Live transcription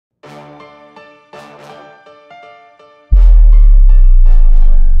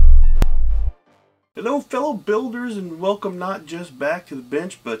Hello fellow builders, and welcome not just back to the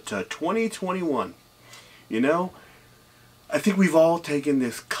bench but 2021. You know, I think we've all taken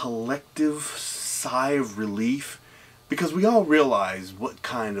this collective sigh of relief because we all realize what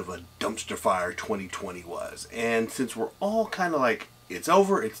kind of a dumpster fire 2020 was. And since we're all kind of like, it's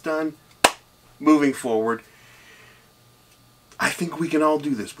over, it's done, moving forward, I think we can all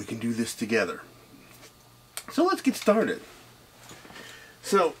do this. We can do this together. So let's get started.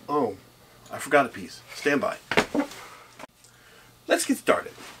 So, I forgot a piece. Stand by. Let's get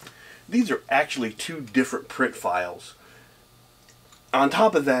started. These are actually two different print files. On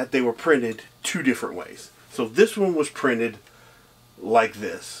top of that, they were printed two different ways. So this one was printed like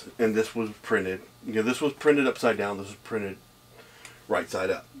this, and this was printed, this was printed upside down, this was printed right side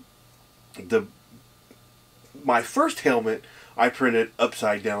up. My first helmet, I printed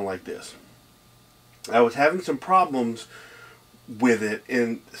upside down like this. I was having some problems with it,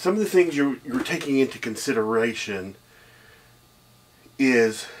 and some of the things you're taking into consideration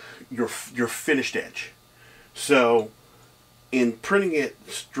is your finished edge. So in printing it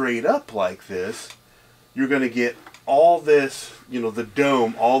straight up like this, you're going to get all this, the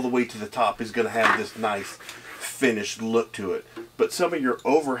dome all the way to the top is going to have this nice finished look to it. But some of your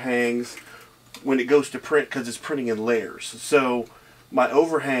overhangs, when it goes to print, because it's printing in layers, so my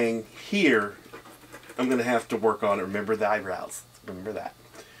overhang here, I'm going to have to work on it. Remember the eyebrows. Remember that.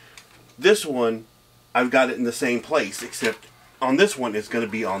 This one, I've got it in the same place, except on this one, it's going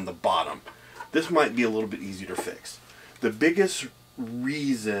to be on the bottom. This might be a little bit easier to fix. The biggest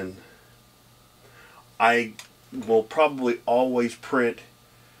reason I will probably always print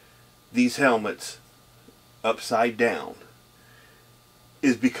these helmets upside down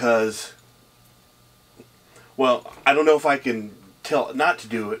is because, well, I don't know if I can tell it not to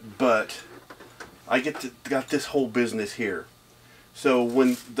do it, but I got this whole business here. So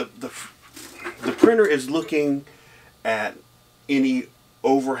when the printer is looking at any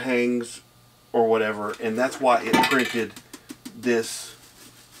overhangs or whatever, and that's why it printed this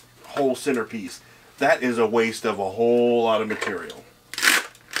whole centerpiece, that is a waste of a whole lot of material.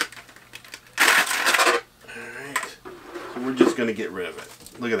 Alright, so we're just going to get rid of it.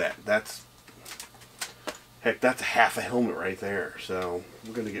 Look at that. That's half a helmet right there. So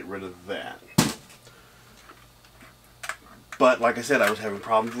we're going to get rid of that. But like I said, I was having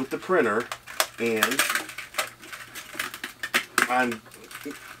problems with the printer, and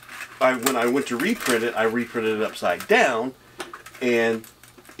when I went to reprint it, I reprinted it upside down, and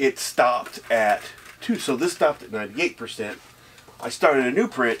it stopped at 2. So this stopped at 98%. I started a new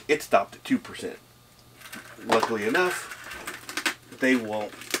print, it stopped at 2%. Luckily enough, the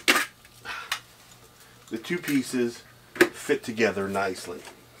two pieces fit together nicely.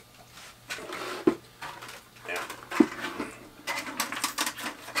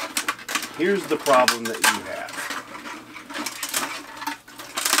 Here's the problem that you have.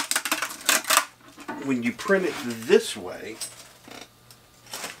 When you print it this way,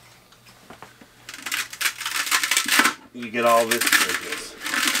 you get all this business.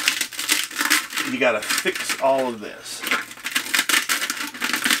 You got to fix all of this.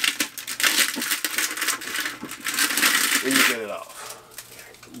 Then you get it off.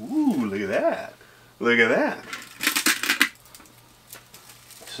 Ooh, look at that. Look at that.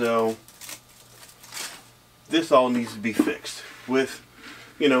 So this all needs to be fixed with,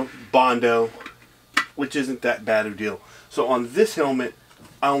 Bondo, which isn't that bad of a deal. So on this helmet,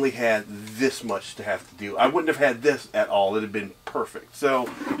 I only had this much to have to do. I wouldn't have had this at all. It would have been perfect. So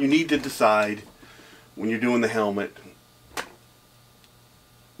you need to decide when you're doing the helmet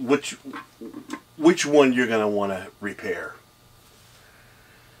which one you're going to want to repair.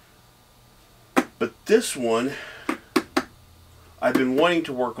 But this one, I've been wanting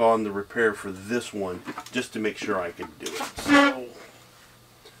to work on the repair for this one just to make sure I could do it. So,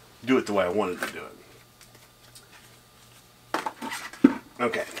 do it the way I wanted to do it.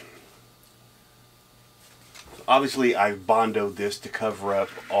 Okay. Obviously, I bondoed this to cover up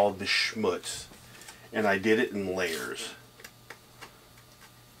all the schmutz. And I did it in layers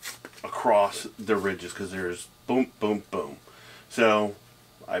across the ridges because there's boom, boom, boom. So,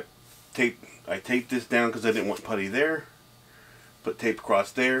 I taped this down because I didn't want putty there. Put tape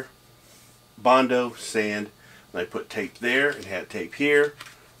across there, Bondo, sand, and I put tape there and had tape here,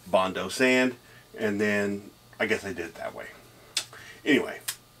 Bondo, sand, and then I guess I did it that way. Anyway,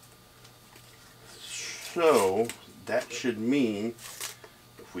 so that should mean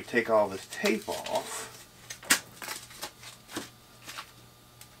if we take all this tape off,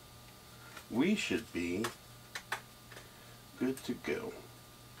 we should be good to go.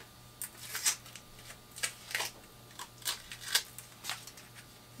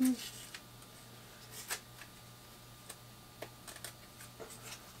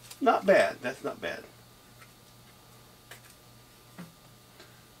 Not bad. That's not bad.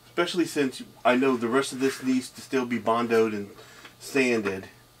 Especially since I know the rest of this needs to still be bondoed and sanded.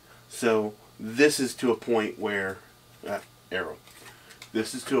 So this is to a point where, arrow.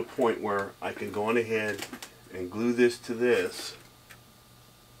 This is to a point where I can go on ahead and glue this to this.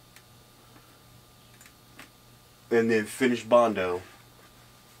 And then finish bondo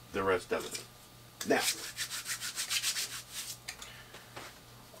the rest of it. Now,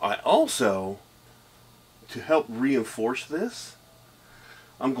 I also, to help reinforce this,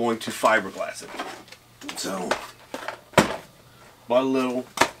 I'm going to fiberglass it. So, bought a little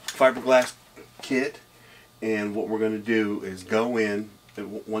fiberglass kit, and what we're going to do is go in,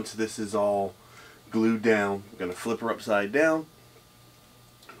 and once this is all glued down, we're going to flip her upside down.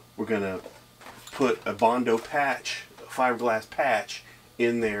 We're going to put a bondo patch, a fiberglass patch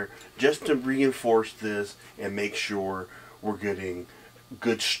in there just to reinforce this and make sure we're getting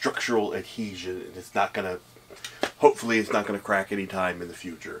good structural adhesion, and it's not going to, hopefully it's not going to crack any time in the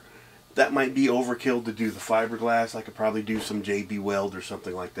future. That might be overkill to do the fiberglass. I could probably do some JB Weld or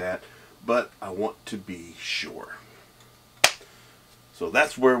something like that, but I want to be sure. So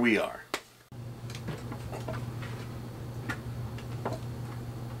that's where we are.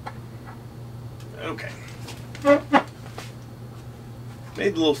 Okay.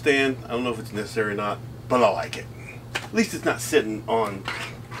 Made the little stand. I don't know if it's necessary or not, but I like it. At least it's not sitting on,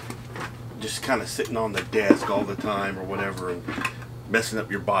 just kind of sitting on the desk all the time or whatever and messing up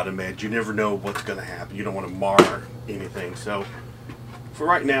your bottom edge. You never know what's going to happen. You don't want to mar anything. So for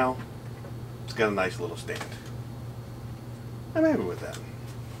right now, it's got a nice little stand. I'm happy with that.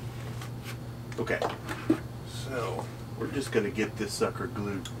 Okay, so we're just going to get this sucker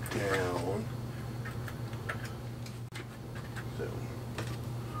glued down. So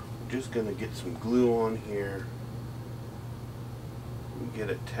we're just going to get some glue on here.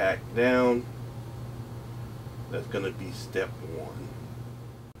 Get it tacked down. That's going to be step one.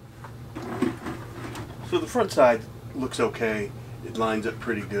 So the front side looks okay. It lines up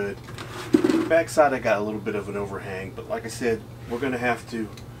pretty good. The back side I got a little bit of an overhang, but like I said, we're going to have to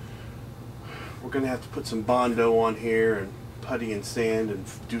put some bondo on here and putty and sand and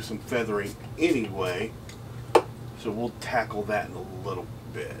do some feathering anyway. So we'll tackle that in a little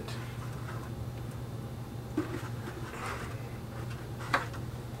bit.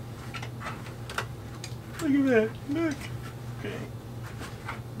 Look at that, look. Okay.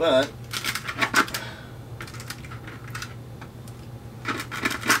 But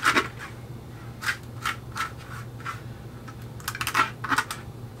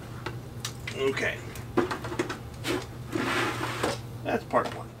okay. That's part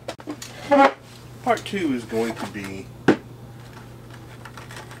one. Part two is going to be the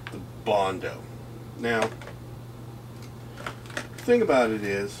bondo. Now, the thing about it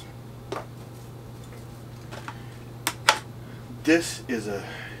is, this is a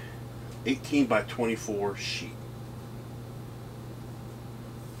 18 by 24 sheet.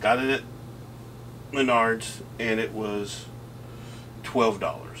 Got it at Menards, and it was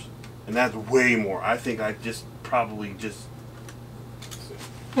 $12. And that's way more. I think I just probably just...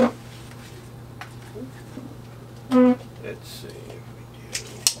 Let's see if we do.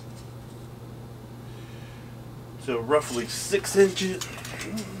 So roughly 6 inches.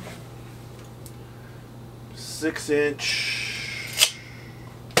 6 inch.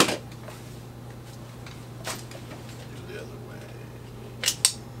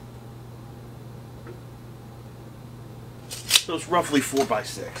 So it's roughly 4 by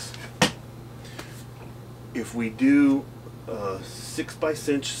 6. If we do a 6 by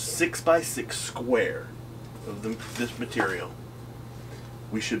 6 square of this material,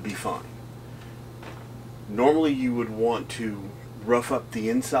 we should be fine. Normally you would want to rough up the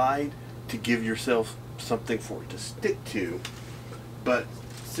inside to give yourself something for it to stick to, but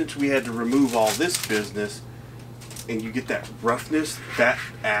since we had to remove all this business and you get that roughness, that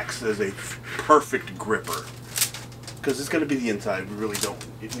acts as a perfect gripper. Because it's going to be the inside, we really don't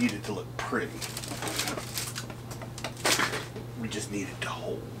need it to look pretty. We just need it to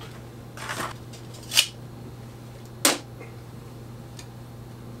hold.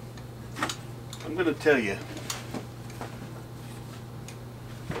 I'm going to tell you,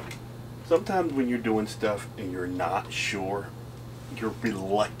 sometimes when you're doing stuff and you're not sure, you're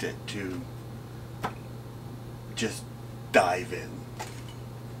reluctant to just dive in.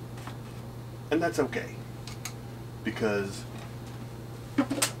 And that's okay. Because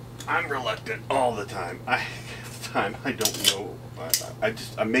I'm reluctant all the time. I don't know.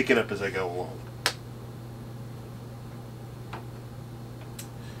 I make it up as I go along.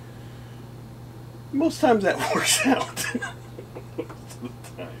 Most times that works out. Most of the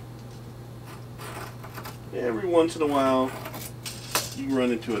time. Every once in a while, you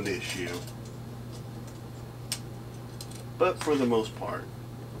run into an issue. But for the most part,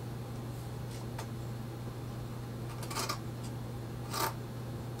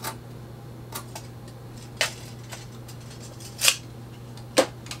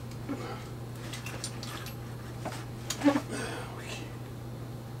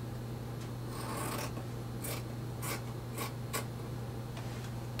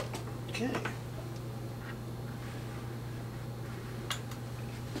 okay.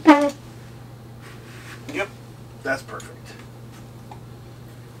 Yep, that's perfect.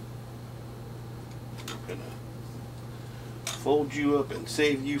 I'm gonna fold you up and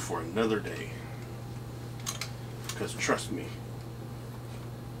save you for another day. Because trust me,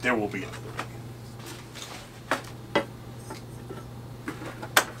 there will be another day.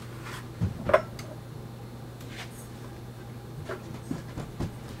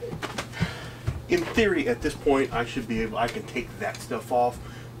 In theory, at this point, I can take that stuff off,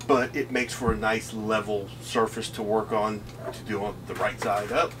 but it makes for a nice level surface to work on, to do on the right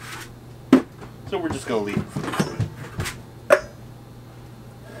side up. So we're just going to leave it for the moment.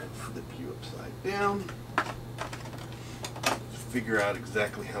 And flip you upside down. Let's figure out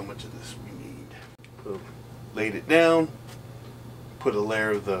exactly how much of this we need. So, laid it down, put a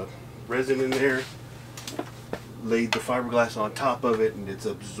layer of the resin in there, laid the fiberglass on top of it, and it's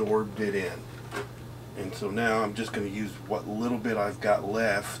absorbed it in. And so now I'm just going to use what little bit I've got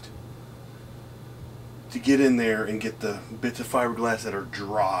left to get in there and get the bits of fiberglass that are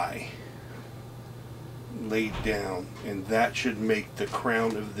dry laid down, and that should make the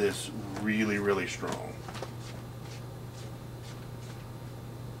crown of this really, really strong.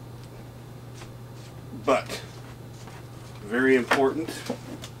 But very important,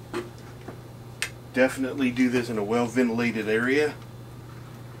 definitely do this in a well ventilated area,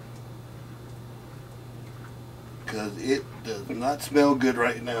 because it does not smell good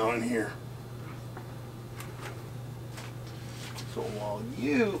right now in here. So while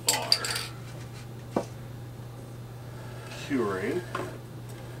you are curing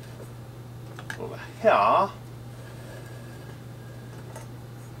over here, I'm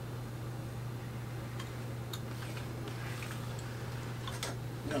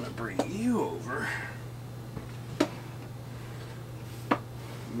gonna bring you over.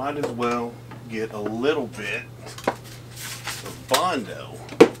 Might as well get a little bit of Bondo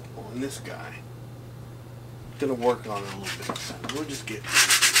on this guy. Gonna work on it a little bit. We'll just get.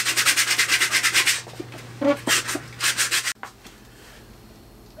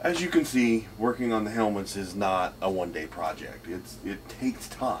 As you can see, working on the helmets is not a one-day project. It takes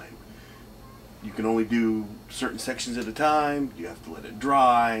time. You can only do certain sections at a time. You have to let it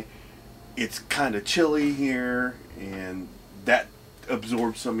dry. It's kind of chilly here, and that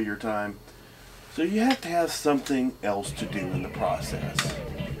absorbs some of your time. So you have to have something else to do in the process.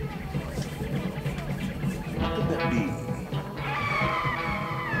 What could that be?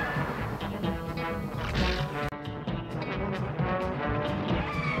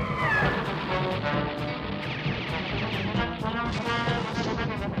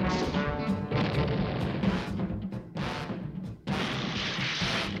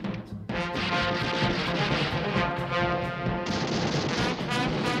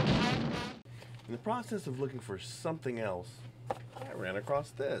 In the process of looking for something else, I ran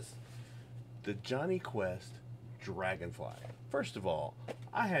across this. The Johnny Quest Dragonfly. First of all,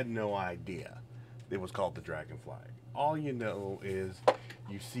 I had no idea it was called the Dragonfly. All you know is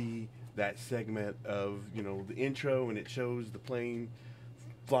you see that segment of, you know, the intro, and it shows the plane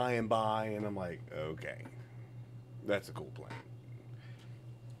flying by, and I'm like, okay, that's a cool plane.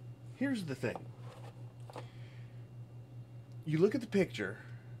 Here's the thing. You look at the picture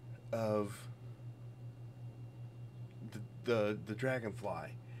of the Dragonfly,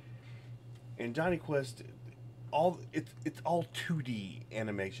 and Johnny Quest, it's all 2D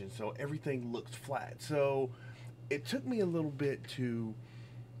animation, so everything looks flat. So it took me a little bit to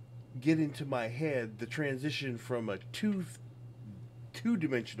get into my head the transition from a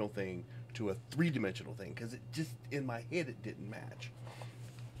two-dimensional thing to a three-dimensional thing, because it just, in my head, it didn't match.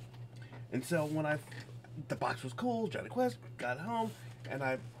 And so when the box was cool, Johnny Quest, got home, and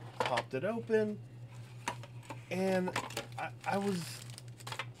I popped it open, and I was,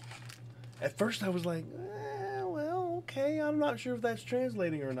 at first I was like, well, okay, I'm not sure if that's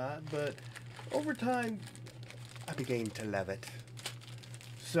translating or not, but over time, I began to love it.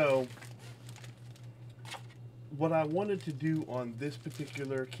 So, what I wanted to do on this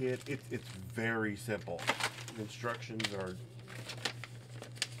particular kit, it's very simple. The instructions are,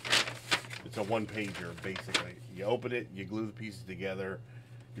 it's a one-pager, basically. You open it, you glue the pieces together,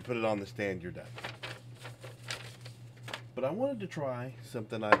 you put it on the stand, you're done. But I wanted to try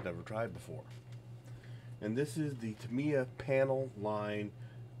something I've never tried before. And this is the Tamiya panel line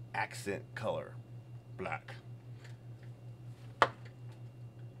accent color, black.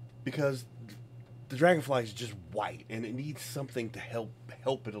 Because the Dragonfly is just white and it needs something to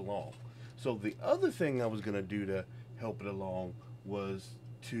help it along. So the other thing I was going to do to help it along was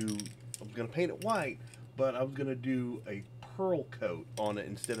I was going to paint it white, but I was going to do a pearl coat on it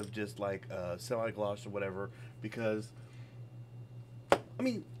instead of just like semi-gloss or whatever, because I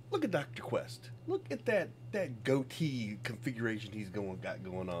mean, look at Dr. Quest. Look at that goatee configuration he's got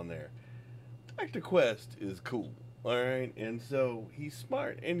going on there. Dr. Quest is cool, all right? And so he's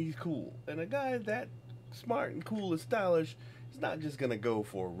smart and he's cool. And a guy that smart and cool and stylish is not just going to go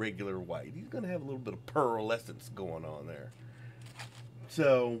for regular white. He's going to have a little bit of pearlescence going on there.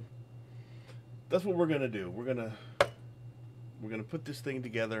 So that's what we're going to do. We're going to put this thing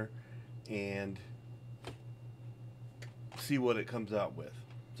together and see what it comes out with.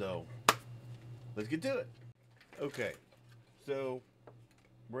 So let's get to it. Okay, so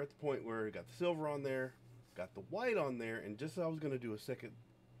we're at the point where we got the silver on there, got the white on there, and just as I was going to do a second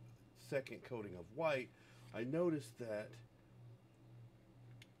coating of white, I noticed that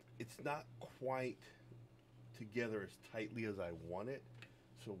it's not quite together as tightly as I want it.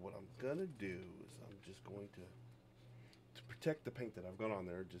 So what I'm going to do is I'm just going to protect the paint that I've got on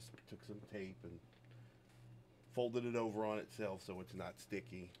there, just took some tape and folded it over on itself so it's not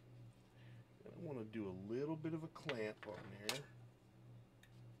sticky. And I want to do a little bit of a clamp on there,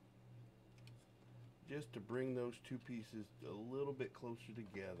 just to bring those two pieces a little bit closer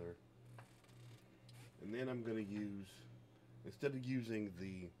together. And then I'm going to use, instead of using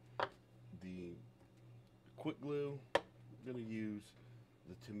the quick glue, I'm going to use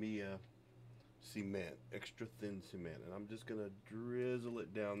the Tamiya cement, extra thin cement, and I'm just going to drizzle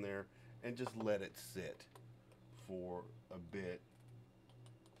it down there and just let it sit for a bit,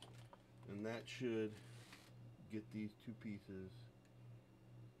 and that should get these two pieces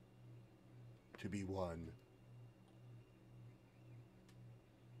to be one.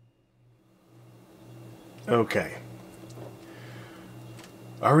 Okay,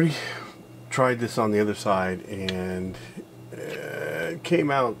 I already tried this on the other side and it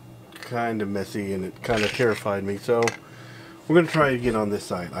came out kind of messy and it kind of terrified me, so we're going to try it again on this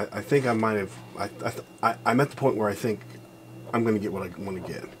side. I think I might have, I'm at the point where I think I'm going to get what I want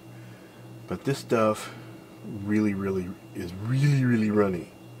to get. But this stuff really is really runny.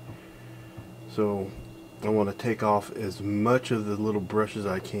 So I want to take off as much of the little brush as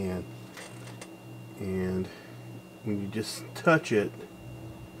I can. And when you just touch it,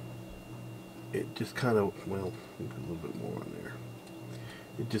 it just kind of, well, put a little bit more on there.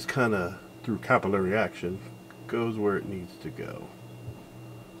 It just kind of, through capillary action, goes where it needs to go.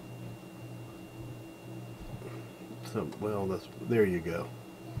 So, well, there you go.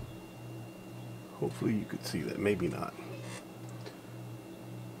 Hopefully you could see that, maybe not.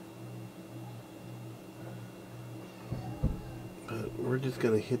 But we're just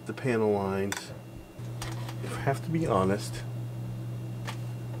going to hit the panel lines. If I have to be honest,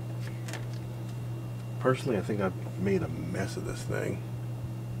 personally I think I've made a mess of this thing.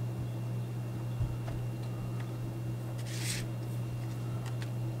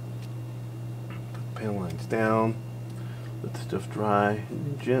 Panel lines down, let the stuff dry,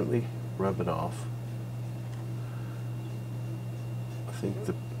 and gently rub it off. I think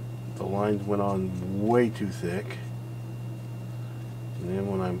the lines went on way too thick, and then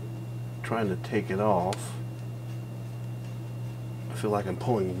when I'm trying to take it off, I feel like I'm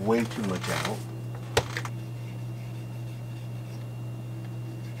pulling way too much out.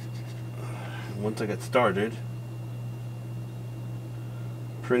 And once I get started,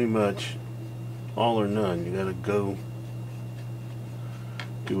 pretty much all or none. You gotta go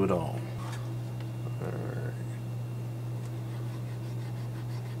do it all. Alright.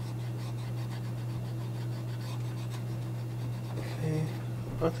 Okay.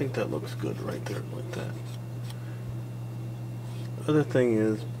 I think that looks good right there, like that. Other thing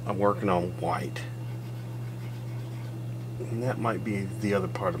is, I'm working on white. And that might be the other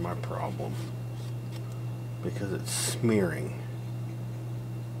part of my problem, because it's smearing.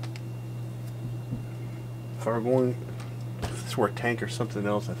 If I were going, if this were a tank or something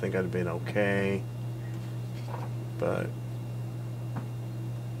else, I think I'd have been okay. But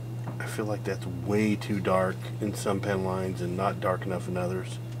I feel like that's way too dark in some pen lines and not dark enough in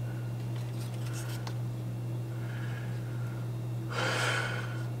others.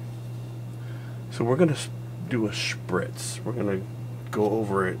 So we're going to do a spritz. We're going to go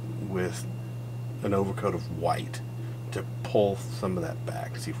over it with an overcoat of white to pull some of that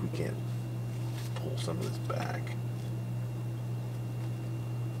back. See if we can't pull some of this back.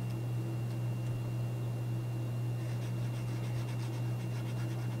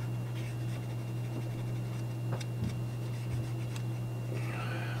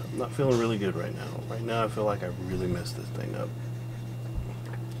 Not feeling really good right now. Right now I feel like I really messed this thing up.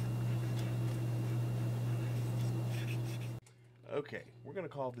 Okay, we're going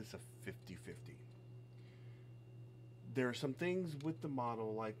to call this a 50-50. There are some things with the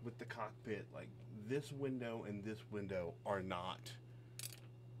model, like with the cockpit, like this window and this window are not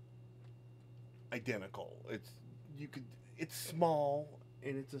identical. It's small,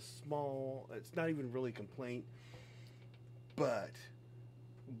 and it's not even really a complaint, but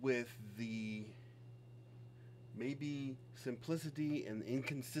with the maybe simplicity and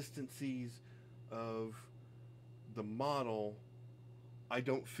inconsistencies of the model, I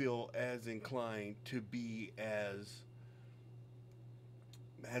don't feel as inclined to be as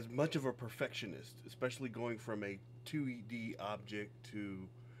much of a perfectionist, especially going from a 2D object to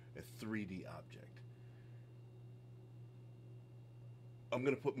a 3D object. I'm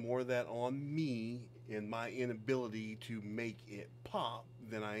going to put more of that on me and my inability to make it pop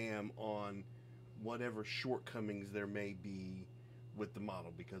than I am on whatever shortcomings there may be with the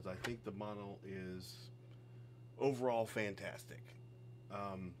model, because I think the model is overall fantastic.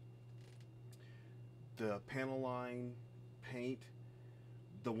 The panel line paint,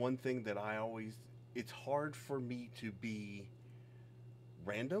 the one thing that it's hard for me to be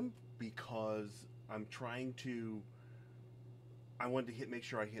random, because I wanted to make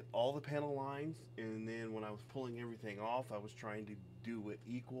sure I hit all the panel lines, and then when I was pulling everything off, I was trying to do it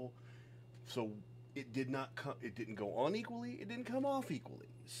equal. So it didn't go on equally, it didn't come off equally.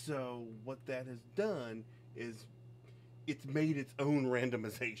 So what that has done is it's made its own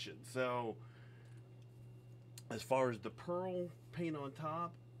randomization. So as far as the pearl paint on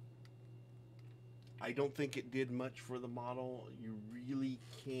top, I don't think it did much for the model. You really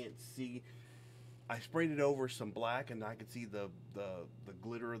can't see. I sprayed it over some black, and I could see the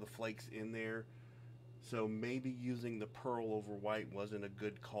glitter of the flakes in there. So maybe using the pearl over white wasn't a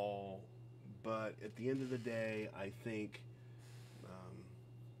good call. But at the end of the day, I think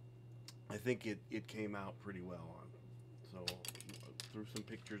it came out pretty well. So I threw some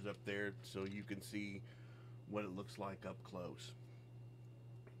pictures up there so you can see what it looks like up close.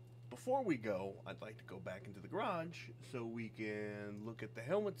 Before we go, I'd like to go back into the garage so we can look at the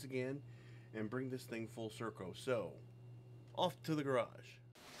helmets again and bring this thing full circle. So, off to the garage.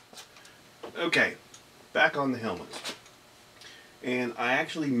 Okay, back on the helmets. And I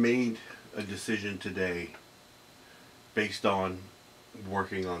actually made a decision today based on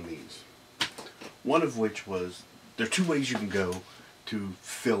working on these. One of which was, there are two ways you can go to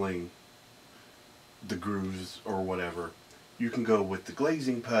filling the grooves or whatever. You can go with the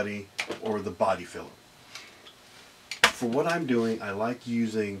glazing putty or the body filler. For what I'm doing, I like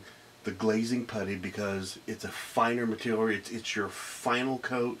using the glazing putty because it's a finer material. It's your final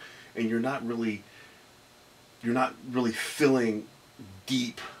coat, and you're not really filling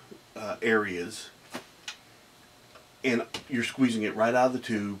deep areas, and you're squeezing it right out of the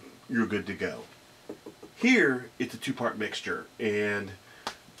tube. You're good to go. Here, it's a two-part mixture, and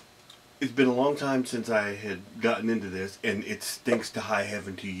it's been a long time since I had gotten into this, and it stinks to high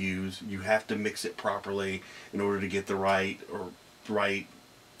heaven to use. You have to mix it properly in order to get the right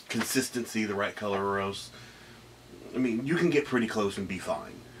consistency, the right color, or else, I mean, you can get pretty close and be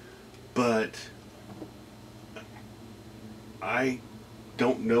fine. But I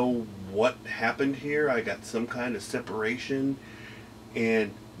don't know what happened here. I got some kind of separation,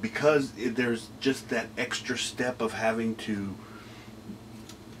 and because there's just that extra step of having to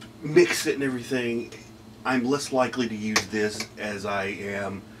mix it and everything, I'm less likely to use this as I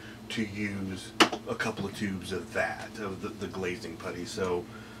am to use a couple of tubes of the glazing putty. So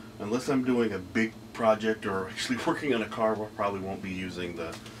unless I'm doing a big project or actually working on a car, I probably won't be using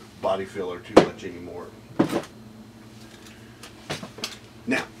the body filler too much anymore.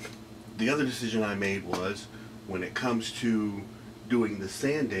 Now, the other decision I made was, when it comes to doing the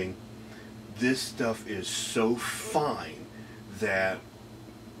sanding, this stuff is so fine that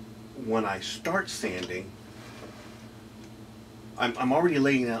when I start sanding, I'm already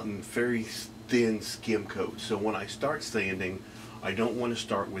laying out in very thin skim coat. So when I start sanding, I don't want to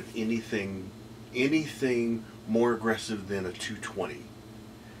start with anything more aggressive than a 220,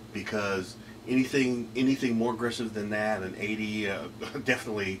 because anything more aggressive than that, an 80,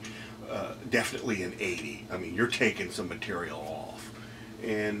 definitely an 80. I mean, you're taking some material off,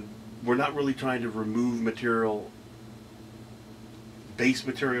 and we're not really trying to remove base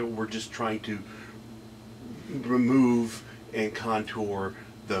material. We're just trying to remove and contour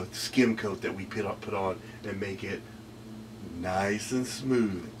the skim coat that we put on and make it nice and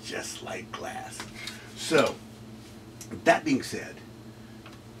smooth, just like glass. So, that being said,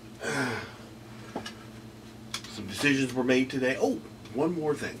 some decisions were made today. Oh, one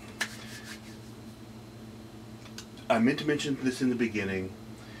more thing. I meant to mention this in the beginning.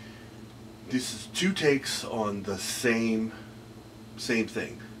 This is two takes on the same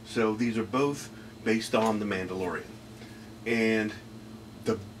thing. So these are both based on the Mandalorian. And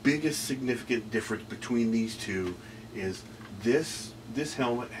the biggest significant difference between these two is this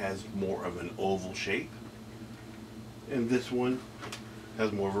helmet has more of an oval shape, and this one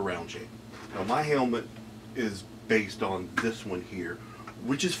has more of a round shape. Now my helmet is based on this one here,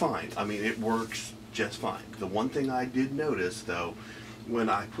 which is fine. I mean, it works just fine. The one thing I did notice though, when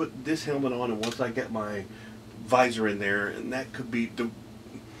I put this helmet on and once I get my visor in there, and that could be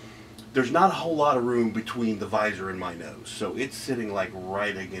there's not a whole lot of room between the visor and my nose, so it's sitting like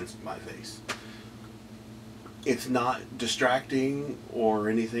right against my face. It's not distracting or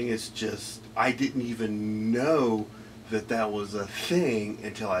anything, it's just I didn't even know that that was a thing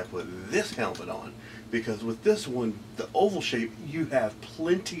until I put this helmet on, because with this one, the oval shape, you have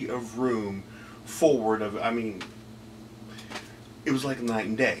plenty of room forward of, I mean, it was like night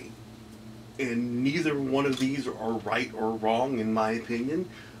and day. And neither one of these are right or wrong in my opinion.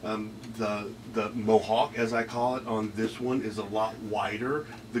 The mohawk, as I call it, on this one is a lot wider.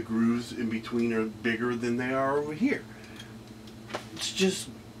 The grooves in between are bigger than they are over here. It's just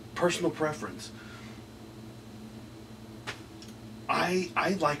personal preference.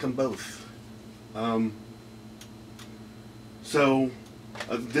 I like them both.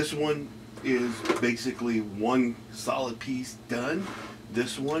 This one is basically one solid piece done.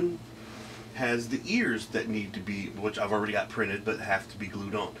 This one has the ears that need to be, which I've already got printed, but have to be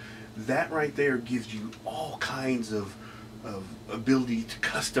glued on. That right there gives you all kinds of ability to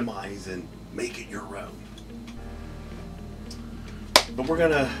customize and make it your own. But we're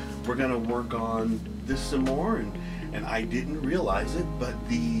gonna work on this some more, and I didn't realize it, but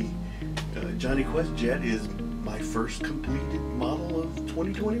the Johnny Quest jet is my first completed model of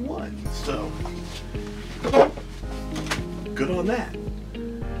 2021. So good on that.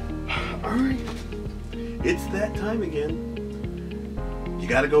 Alright, it's that time again. You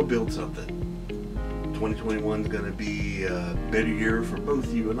gotta go build something. 2021 is gonna be a better year for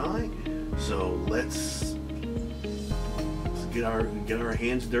both you and I, so let's get our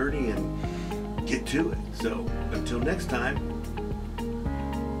hands dirty and get to it. So until next time,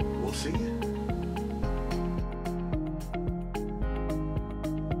 we'll see you.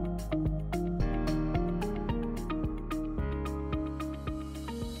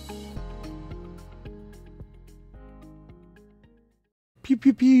 Pew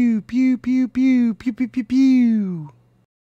pew pew pew pew pew pew pew pew pew.